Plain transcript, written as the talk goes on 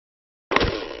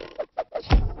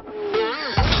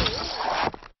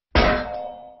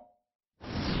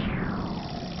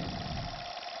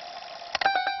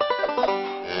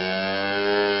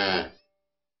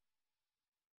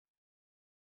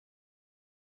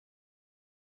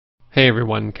Hey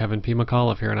everyone, Kevin P.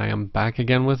 McAuliffe here, and I am back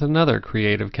again with another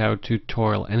Creative Cow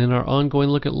tutorial. And in our ongoing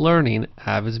look at learning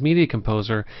Avid's Media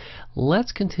Composer,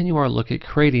 let's continue our look at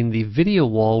creating the video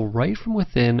wall right from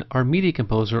within our Media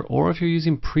Composer, or if you're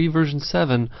using pre-version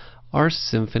 7, our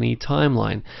Symphony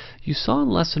timeline. You saw in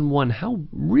lesson 1 how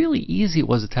really easy it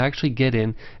was to actually get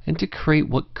in and to create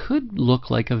what could look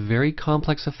like a very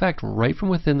complex effect right from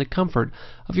within the comfort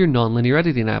of your nonlinear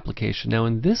editing application. Now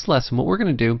in this lesson, what we're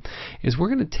going to do is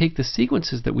we're going to take the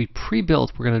sequences that we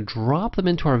pre-built, we're going to drop them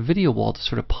into our video wall to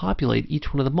sort of populate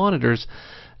each one of the monitors,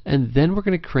 and then we're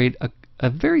going to create a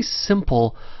very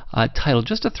simple title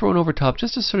just to throw an over top,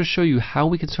 just to sort of show you how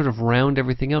we can sort of round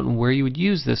everything out and where you would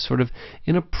use this sort of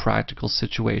in a practical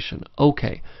situation.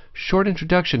 Okay, short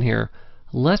introduction here.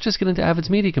 Let's just get into Avid's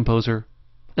Media Composer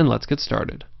and let's get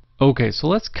started. Okay, so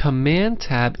let's Command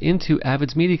Tab into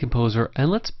Avid's Media Composer and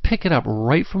let's pick it up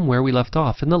right from where we left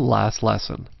off in the last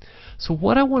lesson. So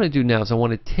what I want to do now is I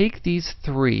want to take these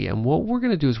three, and what we're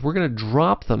going to do is we're going to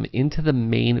drop them into the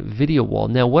main video wall.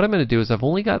 Now what I'm going to do is I've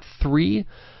only got three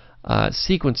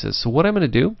sequences. So what I'm going to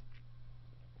do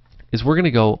is we're going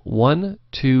to go 1,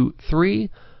 2,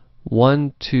 3,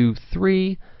 1, 2,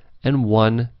 3, and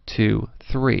 1, 2,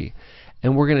 3.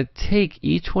 And we're going to take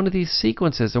each one of these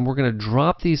sequences and we're going to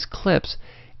drop these clips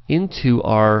into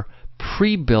our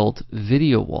pre-built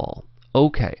video wall.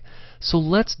 Okay, so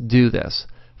let's do this.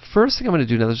 First thing I'm going to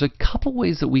do now, there's a couple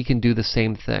ways that we can do the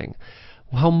same thing.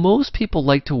 How most people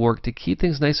like to work to keep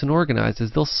things nice and organized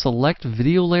is they'll select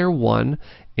video layer 1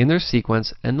 in their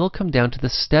sequence and they'll come down to the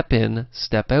step in,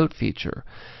 step out feature.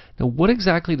 Now what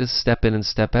exactly does step in and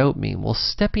step out mean? Well,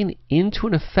 stepping into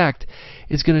an effect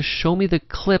is going to show me the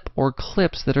clip or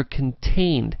clips that are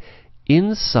contained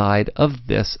inside of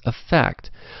this effect.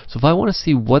 So if I want to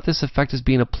see what this effect is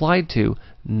being applied to,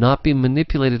 not being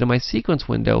manipulated in my sequence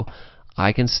window,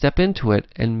 I can step into it,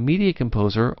 and Media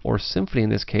Composer, or Symphony in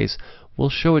this case, will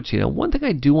show it to you. Now one thing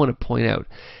I do want to point out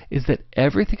is that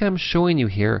everything I'm showing you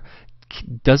here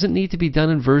doesn't need to be done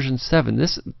in version 7.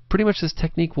 This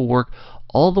technique will work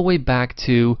all the way back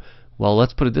to, well,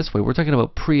 let's put it this way, we're talking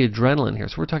about pre-Adrenaline here.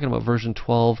 So we're talking about version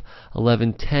 12,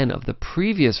 11, 10 of the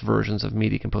previous versions of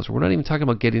Media Composer. We're not even talking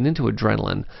about getting into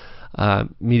Adrenaline,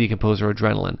 Media Composer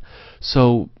Adrenaline.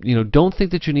 So, don't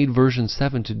think that you need version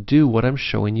 7 to do what I'm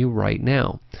showing you right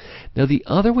now. Now the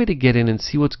other way to get in and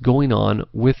see what's going on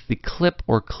with the clip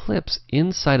or clips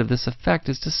inside of this effect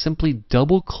is to simply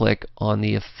double click on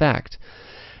the effect.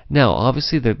 Now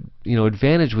obviously the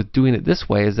advantage with doing it this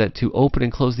way is that to open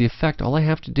and close the effect, all I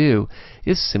have to do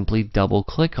is simply double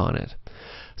click on it.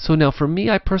 So now for me,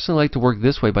 I personally like to work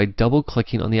this way by double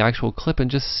clicking on the actual clip and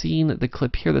just seeing the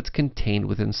clip here that's contained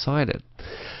within inside it.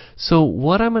 So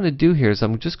what I'm going to do here is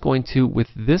I'm just going to, with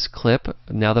this clip,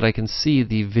 now that I can see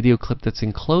the video clip that's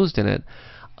enclosed in it,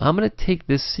 I'm going to take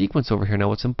this sequence over here. Now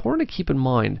what's important to keep in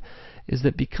mind is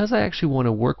that because I actually want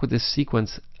to work with this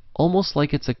sequence almost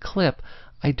like it's a clip,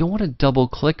 I don't want to double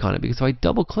click on it, because if I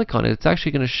double click on it, it's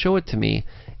actually going to show it to me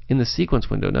in the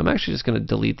sequence window. Now I'm actually just going to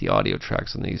delete the audio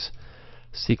tracks on these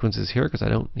sequences here because I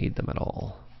don't need them at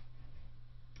all.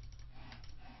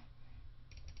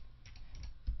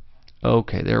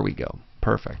 Okay, there we go.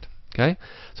 Perfect. Okay,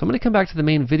 so I'm going to come back to the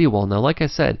main video wall. Now like I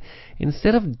said,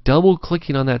 instead of double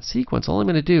clicking on that sequence, all I'm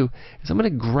going to do is I'm going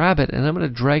to grab it and I'm going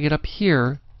to drag it up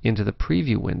here into the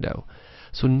preview window.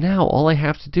 So now all I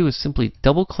have to do is simply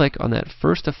double click on that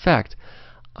first effect.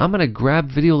 I'm going to grab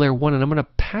video layer 1 and I'm going to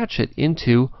patch it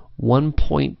into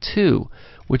 1.2,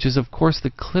 which is of course the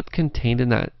clip contained in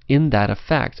that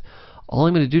effect. All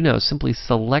I'm going to do now is simply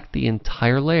select the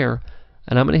entire layer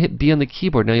and I'm going to hit B on the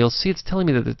keyboard. Now you'll see it's telling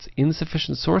me that it's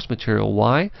insufficient source material.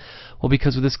 Why? Well,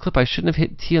 because with this clip I shouldn't have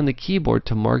hit T on the keyboard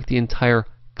to mark the entire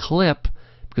clip,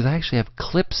 because I actually have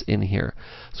clips in here.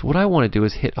 So what I want to do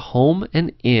is hit home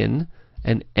and in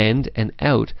and end and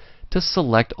out to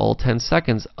select all 10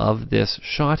 seconds of this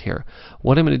shot here.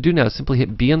 What I'm going to do now is simply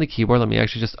hit B on the keyboard. Let me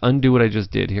actually just undo what I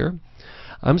just did here.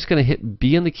 I'm just going to hit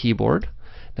B on the keyboard.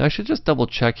 Now I should just double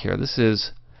check here. This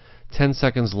is 10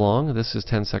 seconds long. This is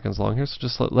 10 seconds long here.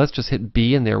 So let's just hit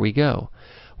B and there we go.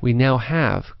 We now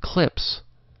have clips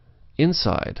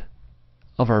inside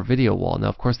of our video wall. Now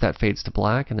of course that fades to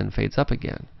black and then fades up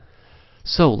again.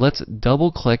 So let's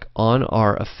double click on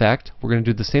our effect. We're going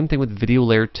to do the same thing with video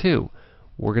layer 2.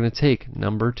 We're going to take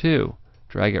number 2,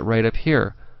 drag it right up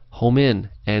here, home in,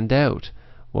 end out.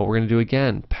 What we're going to do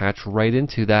again, patch right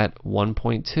into that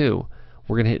 1.2.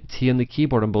 We're going to hit T on the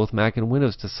keyboard on both Mac and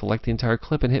Windows to select the entire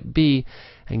clip and hit B,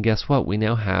 and guess what? We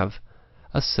now have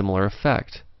a similar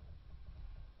effect.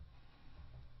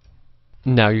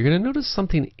 Now you're going to notice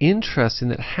something interesting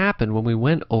that happened when we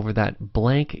went over that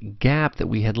blank gap that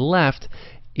we had left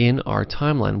in our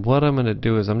timeline. What I'm going to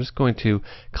do is I'm just going to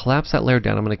collapse that layer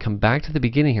down. I'm going to come back to the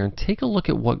beginning here and take a look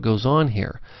at what goes on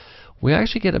here. We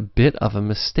actually get a bit of a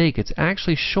mistake. It's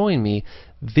actually showing me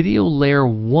video layer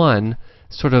 1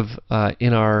 sort of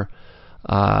in our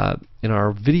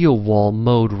video wall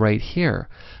mode right here.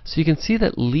 So you can see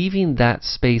that leaving that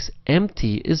space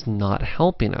empty is not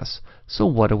helping us. So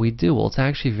what do we do? Well, it's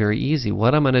actually very easy.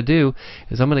 What I'm going to do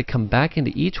is I'm going to come back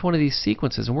into each one of these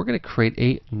sequences and we're going to create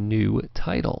a new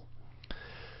title.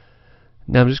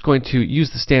 Now I'm just going to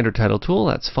use the standard title tool.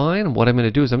 That's fine. And what I'm going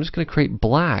to do is I'm just going to create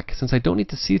black. Since I don't need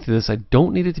to see through this, I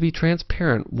don't need it to be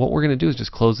transparent. What we're going to do is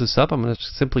just close this up. I'm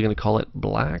simply going to call it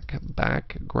black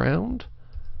background.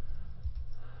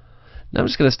 Now I'm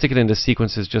just going to stick it into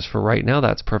sequences just for right now.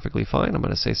 That's perfectly fine. I'm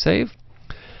going to say save.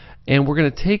 And we're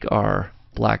going to take our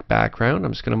black background.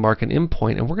 I'm just going to mark an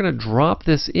endpoint and we're going to drop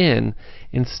this in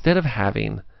instead of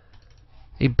having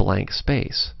a blank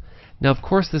space. Now of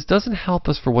course this doesn't help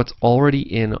us for what's already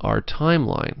in our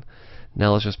timeline.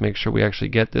 Now let's just make sure we actually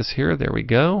get this here. There we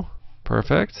go.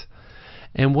 Perfect.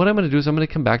 And what I'm going to do is I'm going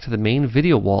to come back to the main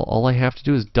video wall. All I have to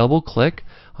do is double click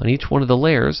on each one of the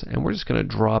layers and we're just going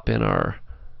to drop in our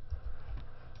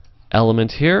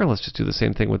element here. Let's just do the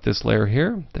same thing with this layer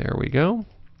here. There we go.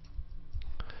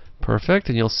 Perfect.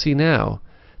 And you'll see now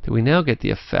that we now get the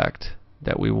effect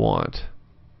that we want.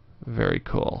 Very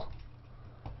cool.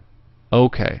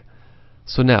 Okay.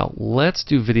 So now let's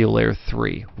do video layer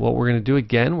 3. What we're going to do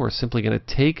again, we're simply going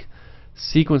to take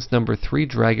sequence number 3,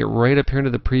 drag it right up here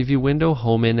into the preview window,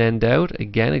 home in, end out.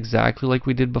 Again, exactly like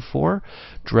we did before.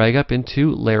 Drag up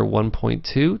into layer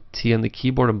 1.2, T on the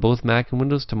keyboard on both Mac and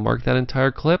Windows to mark that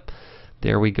entire clip.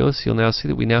 There we go. So you'll now see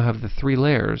that we now have the 3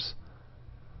 layers.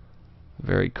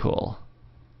 Very cool.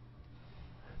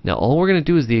 Now all we're going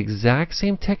to do is the exact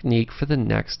same technique for the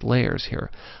next layers here.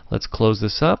 Let's close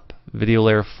this up. Video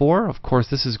layer 4. Of course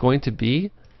this is going to be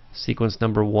sequence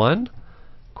number 1.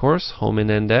 Of course, home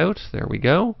in, end out. There we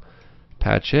go.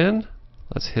 Patch in.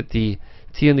 Let's hit the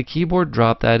T on the keyboard,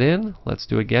 drop that in. Let's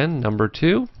do again number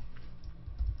 2.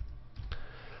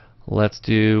 Let's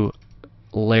do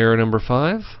layer number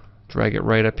 5. Drag it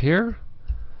right up here.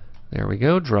 There we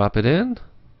go. Drop it in.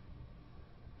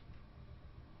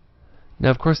 Now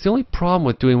of course the only problem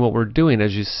with doing what we're doing,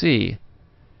 as you see,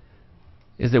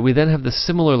 is that we then have the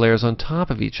similar layers on top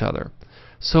of each other.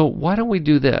 So why don't we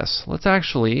do this? Let's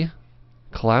actually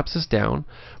collapse this down.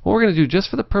 What we're going to do, just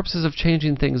for the purposes of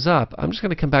changing things up, I'm just going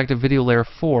to come back to video layer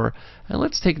 4 and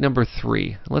let's take number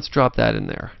 3 and let's drop that in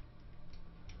there.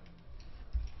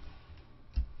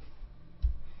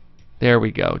 There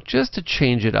we go, just to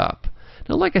change it up.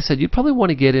 Now like I said, you'd probably want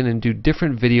to get in and do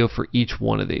different video for each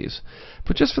one of these.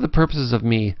 But just for the purposes of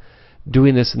me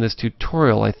doing this in this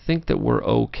tutorial, I think that we're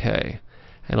okay.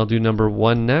 And I'll do number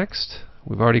 1 next.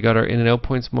 We've already got our in and out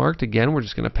points marked. Again, we're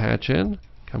just going to patch in.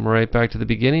 Come right back to the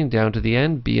beginning, down to the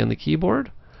end, B on the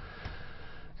keyboard.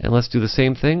 And let's do the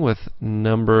same thing with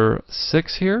number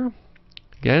 6 here.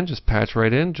 Again, just patch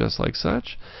right in, just like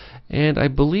such. And I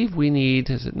believe we need,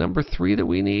 is it number 3 that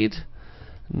we need?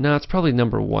 No, it's probably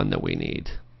number 1 that we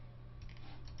need.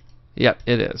 Yep,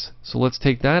 it is. So let's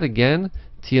take that again,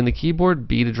 T on the keyboard,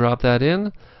 B to drop that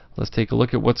in. Let's take a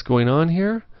look at what's going on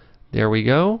here. There we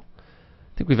go.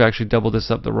 I think we've actually doubled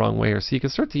this up the wrong way here, so you can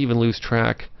start to even lose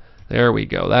track. There we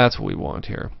go. That's what we want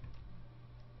here.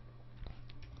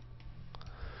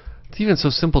 It's even so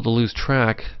simple to lose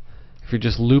track if you're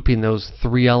just looping those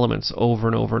 3 elements over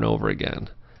and over and over again.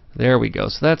 There we go.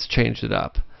 So that's changed it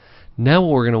up. Now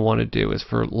what we're going to want to do is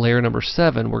for layer number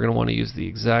 7, we're going to want to use the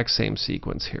exact same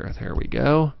sequence here. There we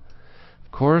go.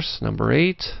 Of course, number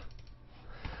 8.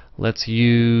 Let's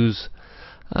use,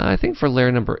 I think for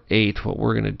layer number 8, what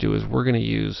we're going to do is we're going to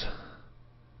use,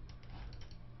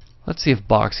 let's see if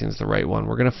boxing is the right one.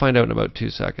 We're going to find out in about 2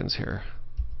 seconds here.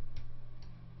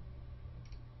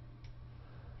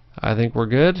 I think we're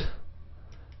good.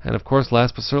 And of course,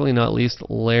 last but certainly not least,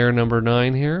 layer number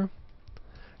 9 here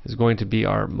is going to be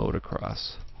our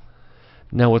motocross.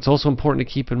 Now what's also important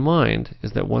to keep in mind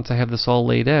is that once I have this all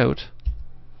laid out,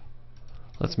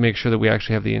 let's make sure that we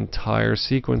actually have the entire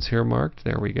sequence here marked.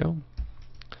 There we go.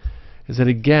 Is that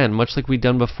again, much like we've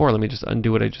done before, let me just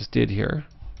undo what I just did here.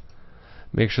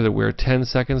 Make sure that we're 10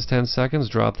 seconds,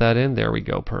 drop that in. There we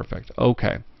go, perfect.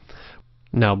 Okay.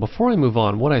 Now before I move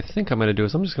on, what I think I'm going to do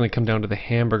is I'm just going to come down to the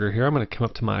hamburger here. I'm going to come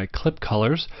up to my clip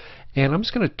colors and I'm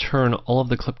just going to turn all of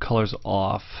the clip colors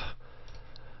off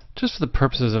just for the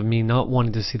purposes of me not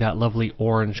wanting to see that lovely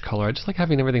orange color. I just like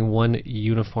having everything one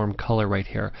uniform color right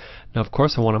here. Now, of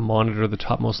course, I want to monitor the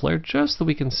topmost layer just so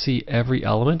we can see every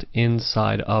element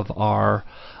inside of our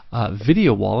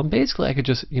video wall, and basically I could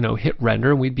just hit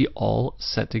render and we'd be all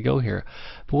set to go here.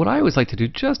 But what I always like to do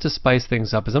just to spice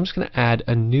things up is I'm just going to add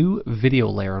a new video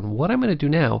layer, and what I'm going to do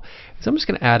now is I'm just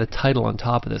going to add a title on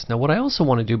top of this. Now what I also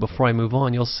want to do before I move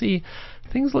on, you'll see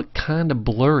things look kind of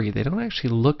blurry. They don't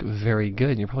actually look very good,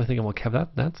 and you're probably thinking, well Kev,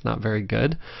 that's not very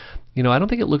good. I don't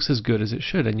think it looks as good as it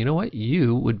should, and you know what?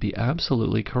 You would be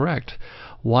absolutely correct.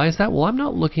 Why is that? Well, I'm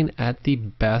not looking at the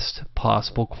best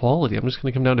possible quality. I'm just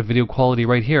going to come down to video quality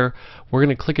right here. We're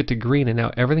going to click it to green, and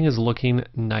now everything is looking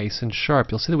nice and sharp.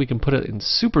 You'll see that we can put it in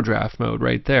super draft mode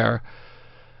right there.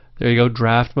 There you go,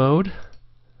 draft mode.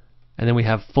 And then we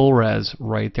have full res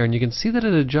right there, and you can see that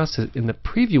it adjusts it in the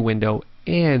preview window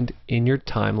and in your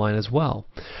timeline as well.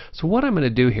 So what I'm going to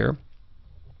do here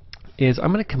is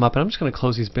I'm going to come up and I'm just going to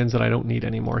close these bins that I don't need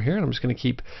anymore here, and I'm just going to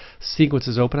keep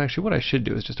sequences open. Actually, what I should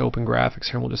do is just open graphics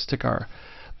here, and we'll just stick our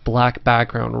black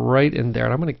background right in there,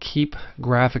 and I'm going to keep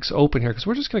graphics open here because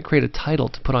we're just going to create a title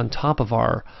to put on top of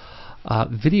our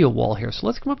video wall here. So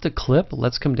let's come up to clip,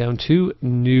 let's come down to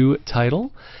new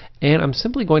title, and I'm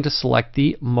simply going to select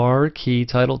the Marquee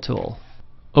title tool.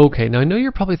 Okay, now I know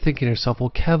you're probably thinking to yourself, well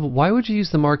Kev, why would you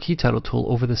use the Marquee title tool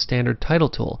over the standard title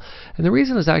tool? And the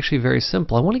reason is actually very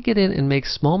simple. I want to get in and make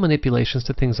small manipulations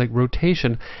to things like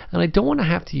rotation, and I don't want to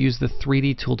have to use the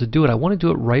 3D tool to do it. I want to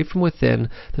do it right from within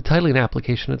the titling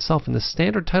application itself, and the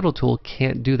standard title tool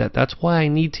can't do that. That's why I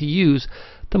need to use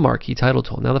the Marquee title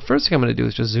tool. Now the first thing I'm going to do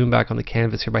is just zoom back on the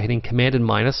canvas here by hitting Command and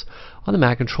minus on the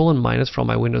Mac, Control and minus for all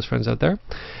my Windows friends out there.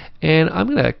 And I'm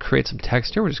going to create some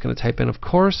text here. We're just going to type in, of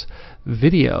course,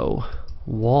 video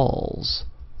walls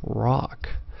rock.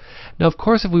 Now, of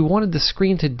course, if we wanted the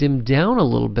screen to dim down a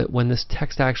little bit when this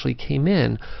text actually came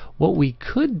in, what we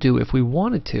could do if we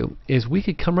wanted to is we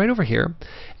could come right over here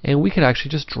and we could actually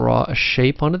just draw a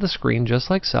shape onto the screen just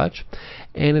like such.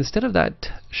 And instead of that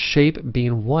shape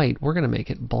being white, we're going to make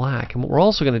it black. And what we're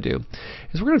also going to do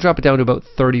is we're going to drop it down to about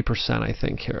 30%, I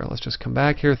think, here. Let's just come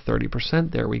back here,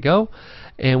 30%. There we go.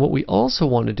 And what we also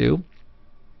want to do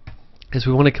is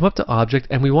we want to come up to object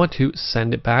and we want to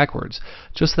send it backwards,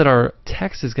 just that our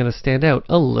text is going to stand out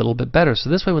a little bit better. So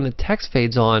this way when the text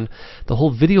fades on, the whole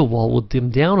video wall will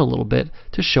dim down a little bit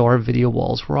to show our video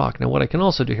walls rock. Now what I can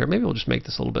also do here, maybe we'll just make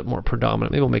this a little bit more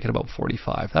predominant. Maybe we'll make it about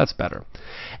 45. That's better.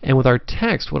 And with our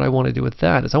text, what I want to do with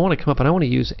that is I want to come up and I want to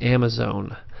use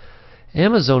Amazon.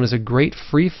 Amazon is a great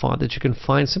free font that you can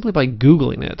find simply by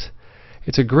Googling it.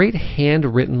 It's a great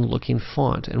handwritten looking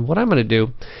font, and what I'm going to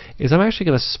do is I'm actually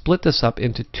going to split this up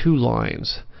into 2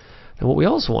 lines. And what we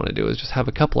also want to do is just have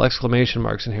a couple exclamation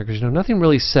marks in here, because nothing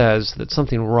really says that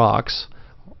something rocks,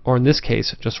 or in this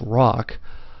case just rock,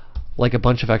 like a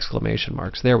bunch of exclamation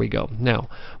marks. There we go. Now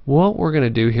what we're going to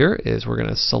do here is we're going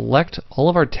to select all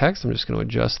of our text. I'm just going to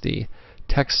adjust the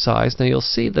text size. Now you'll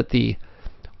see that the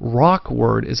rock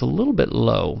word is a little bit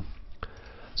low.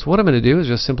 So what I'm going to do is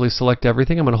just simply select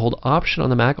everything. I'm going to hold Option on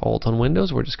the Mac, Alt on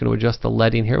Windows. We're just going to adjust the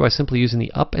leading here by simply using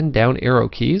the up and down arrow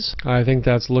keys. I think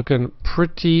that's looking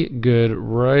pretty good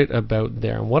right about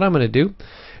there. And what I'm going to do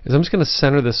is I'm just going to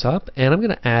center this up and I'm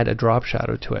going to add a drop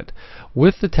shadow to it.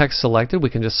 With the text selected, we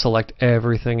can just select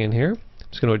everything in here. I'm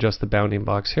just going to adjust the bounding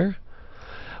box here.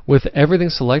 With everything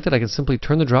selected, I can simply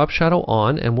turn the drop shadow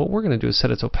on, and what we're going to do is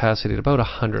set its opacity at about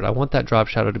 100. I want that drop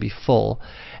shadow to be full.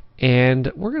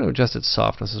 And we're going to adjust its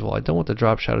softness as well. I don't want the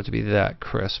drop shadow to be that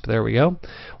crisp. There we go.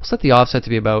 We'll set the offset to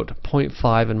be about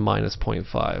 0.5 and minus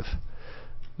 0.5.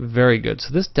 Very good.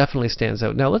 So this definitely stands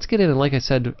out. Now let's get in and, like I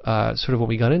said, sort of when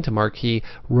we got into Marquee,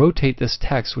 rotate this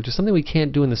text, which is something we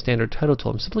can't do in the standard title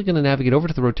tool. I'm simply going to navigate over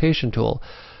to the rotation tool.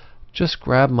 Just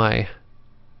grab my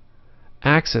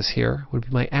axis here. Would it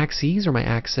be my axes or my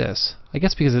axis? I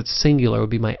guess because it's singular, it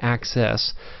would be my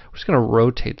axis. We're just going to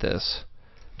rotate this.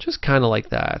 Just kind of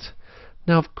like that.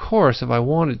 Now, of course, if I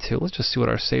wanted to, let's just see what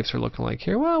our safes are looking like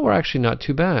here. Well, we're actually not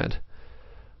too bad.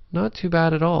 Not too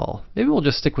bad at all. Maybe we'll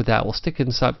just stick with that. We'll stick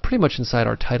inside, pretty much inside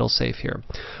our title safe here.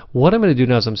 What I'm going to do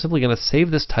now is I'm simply going to save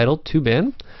this title to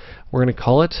bin. We're going to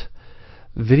call it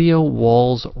Video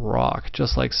Walls Rock,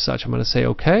 just like such. I'm going to say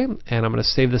OK, and I'm going to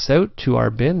save this out to our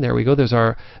bin. There we go. There's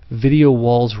our Video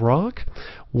Walls Rock.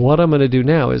 What I'm going to do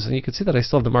now is, and you can see that I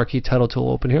still have the Marquee title tool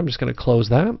open here. I'm just going to close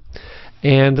that.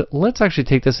 And let's actually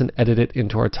take this and edit it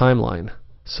into our timeline.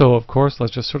 So of course,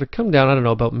 let's just sort of come down, I don't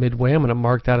know, about midway. I'm going to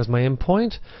mark that as my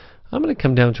endpoint. I'm going to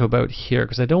come down to about here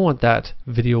because I don't want that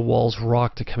video walls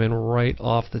rock to come in right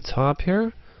off the top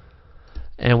here.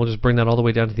 And we'll just bring that all the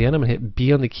way down to the end. I'm going to hit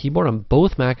B on the keyboard on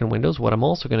both Mac and Windows. What I'm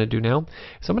also going to do now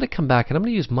is I'm going to come back and I'm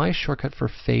going to use my shortcut for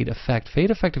Fade Effect.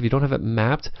 Fade Effect, if you don't have it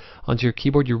mapped onto your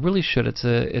keyboard, you really should. It's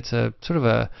a sort of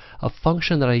a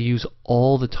function that I use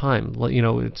all the time. You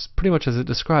know, it's pretty much as it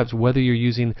describes. Whether you're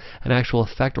using an actual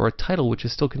effect or a title, which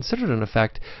is still considered an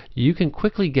effect, you can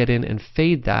quickly get in and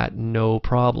fade that, no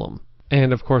problem.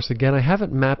 And of course, again, I have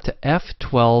it mapped to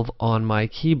F12 on my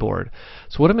keyboard.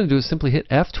 So what I'm going to do is simply hit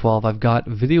F12. I've got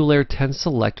video layer 10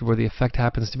 selected where the effect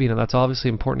happens to be. Now that's obviously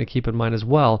important to keep in mind as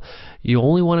well. You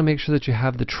only want to make sure that you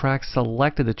have the track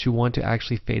selected that you want to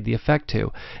actually fade the effect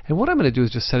to. And what I'm going to do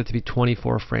is just set it to be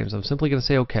 24 frames. I'm simply going to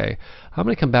say OK. I'm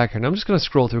going to come back here and I'm just going to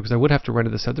scroll through because I would have to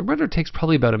render this out. The render takes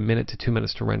probably about 1 minute to 2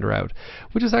 minutes to render out,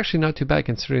 which is actually not too bad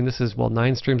considering this is, well,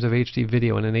 9 streams of HD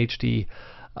video and an HD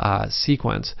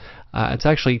sequence. It's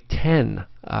actually 10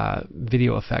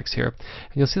 video effects here.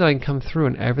 And you'll see that I can come through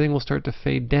and everything will start to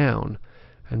fade down.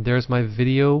 And there's my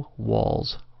video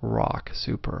walls rock.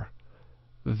 Super.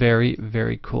 Very,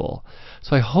 very cool.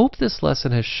 So I hope this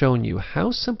lesson has shown you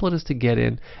how simple it is to get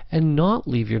in and not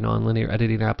leave your nonlinear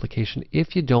editing application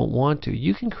if you don't want to.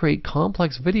 You can create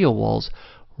complex video walls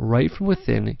right from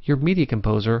within your Media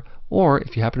Composer, or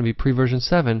if you happen to be pre-version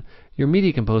 7, your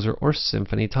Media Composer or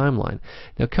Symphony timeline.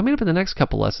 Now coming up in the next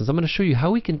couple lessons, I'm going to show you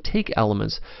how we can take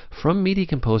elements from Media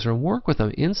Composer and work with them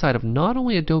inside of not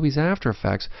only Adobe's After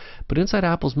Effects, but inside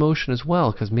Apple's Motion as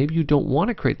well, because maybe you don't want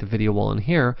to create the video wall in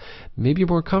here, maybe you're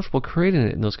more comfortable creating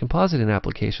it in those compositing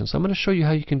applications. So I'm going to show you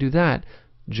how you can do that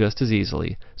just as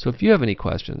easily. So if you have any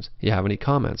questions, you have any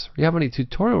comments, or you have any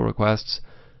tutorial requests,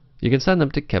 you can send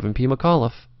them to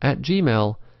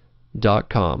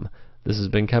kevinpmcauliffe@gmail.com. This has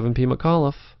been Kevin P.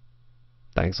 McAuliffe.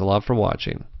 Thanks a lot for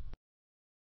watching.